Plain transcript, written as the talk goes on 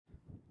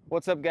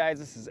What's up, guys?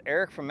 This is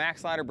Erik from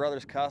Maxlider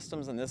Brothers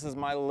Customs, and this is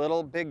my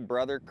little big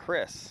brother,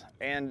 Kris.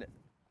 And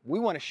we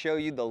want to show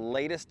you the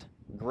latest,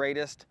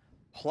 greatest,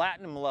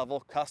 platinum level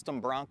custom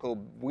Bronco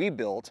we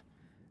built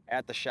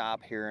at the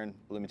shop here in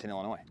Bloomington,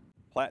 Illinois.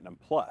 Platinum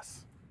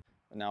Plus.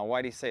 Now,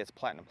 why do you say it's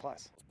Platinum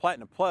Plus? It's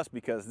Platinum Plus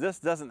because this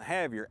doesn't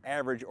have your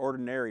average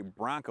ordinary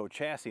Bronco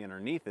chassis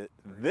underneath it.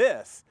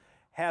 This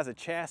has a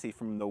chassis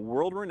from the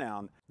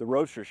world-renowned The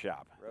Roadster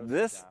Shop.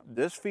 This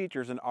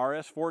features an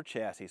RS4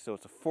 chassis, so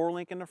it's a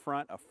 4-link in the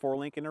front, a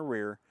 4-link in the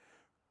rear,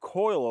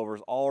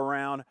 coilovers all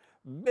around,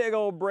 big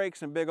old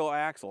brakes and big old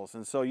axles.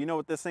 And so you know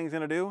what this thing's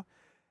gonna do?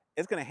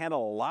 It's gonna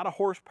handle a lot of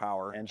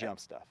horsepower. And jump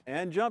stuff.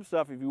 And jump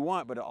stuff if you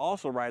want, but it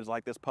also rides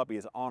like this puppy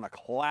is on a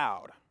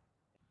cloud.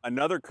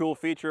 Another cool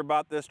feature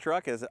about this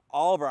truck is that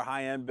all of our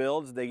high-end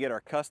builds, they get our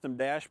custom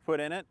dash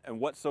put in it. And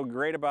what's so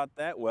great about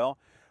that? Well,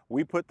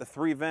 we put the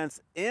 3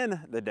 vents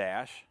in the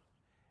dash,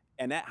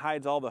 and that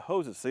hides all the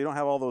hoses, so you don't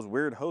have all those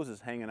weird hoses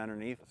hanging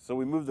underneath. So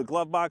we moved the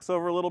glove box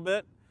over a little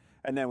bit,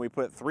 and then we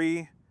put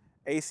 3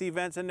 AC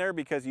vents in there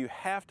because you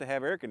have to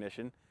have air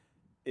conditioning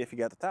if you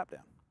got the top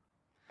down.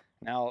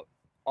 Now,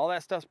 all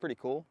that stuff's pretty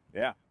cool.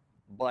 Yeah.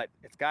 But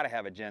it's got to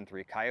have a Gen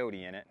 3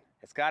 Coyote in it.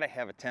 It's got to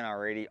have a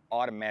 10R80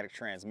 automatic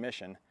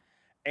transmission,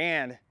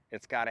 and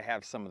it's got to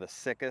have some of the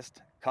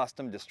sickest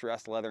custom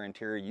distressed leather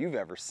interior you've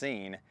ever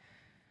seen.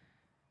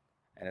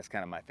 And it's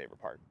kind of my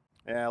favorite part.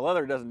 Yeah,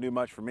 leather doesn't do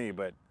much for me,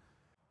 but...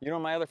 You know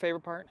my other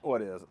favorite part?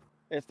 What is it?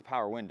 It's the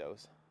power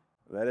windows.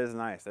 That is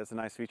nice. That's a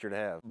nice feature to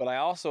have. But I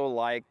also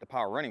like the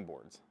power running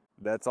boards.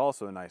 That's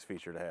also a nice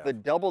feature to have. The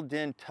double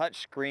din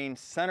touchscreen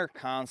center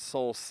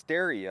console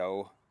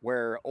stereo,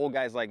 where old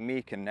guys like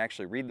me can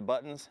actually read the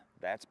buttons,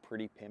 that's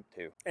pretty pimp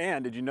too.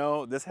 And did you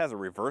know this has a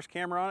reverse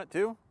camera on it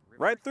too?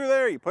 Right through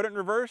there, you put it in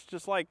reverse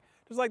just like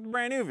the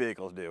brand new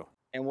vehicles do.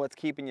 And what's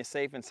keeping you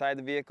safe inside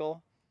the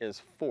vehicle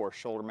is 4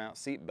 shoulder mount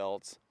seat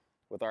belts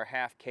with our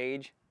half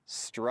cage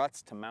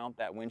struts to mount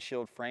that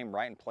windshield frame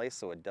right in place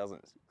so it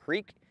doesn't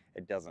creak,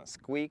 it doesn't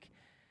squeak,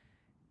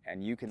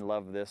 and you can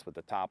love this with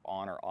the top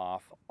on or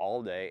off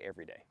all day,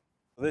 every day.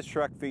 This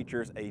truck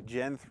features a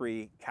Gen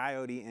 3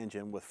 Coyote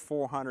engine with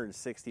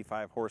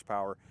 465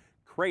 horsepower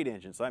crate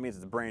engine, so that means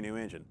it's a brand new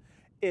engine.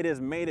 It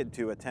is mated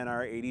to a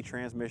 10R80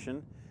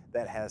 transmission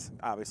that has,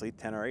 obviously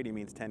 10R80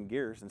 means 10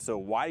 gears, and so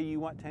why do you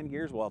want 10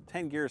 gears? Well,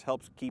 10 gears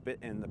helps keep it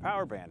in the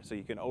power band, so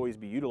you can always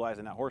be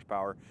utilizing that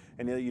horsepower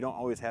and you don't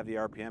always have the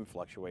RPM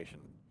fluctuation.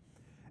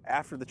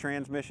 After the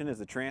transmission is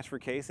the transfer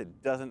case.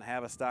 It doesn't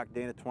have a stock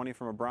Dana 20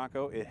 from a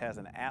Bronco. It has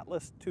an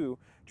Atlas 2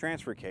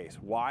 transfer case.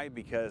 Why?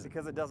 Because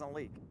it doesn't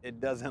leak.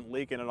 It doesn't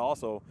leak, and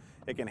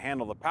it can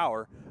handle the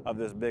power of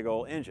this big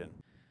old engine.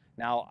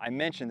 Now, I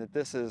mentioned that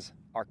this is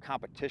our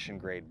competition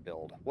grade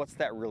build. What's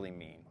that really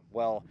mean?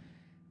 Well,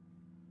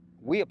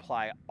 we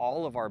apply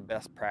all of our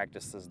best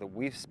practices that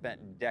we've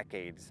spent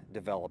decades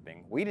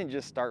developing. We didn't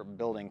just start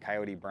building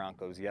Coyote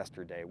Broncos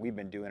yesterday. We've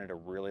been doing it a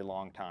really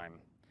long time.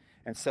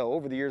 And so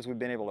over the years, we've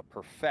been able to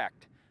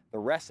perfect the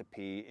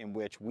recipe in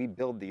which we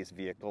build these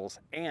vehicles,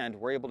 and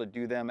we're able to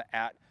do them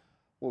at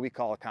what we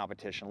call a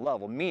competition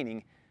level,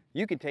 meaning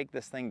you can take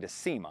this thing to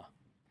SEMA,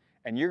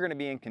 and you're gonna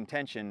be in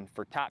contention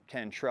for top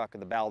 10 truck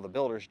of the Battle of the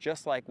Builders,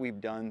 just like we've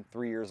done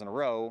 3 years in a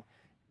row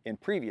in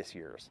previous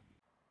years.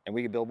 And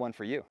we can build one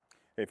for you.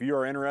 If you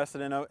are interested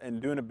in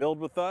doing a build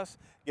with us,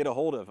 get a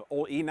hold of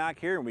old Enoch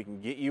here and we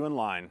can get you in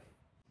line.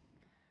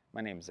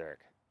 My name's Erik.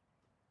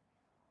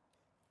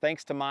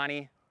 Thanks to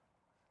Monty.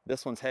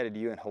 This one's headed to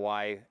you in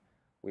Hawaii.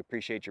 We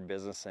appreciate your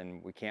business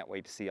and we can't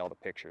wait to see all the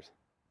pictures.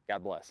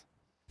 God bless.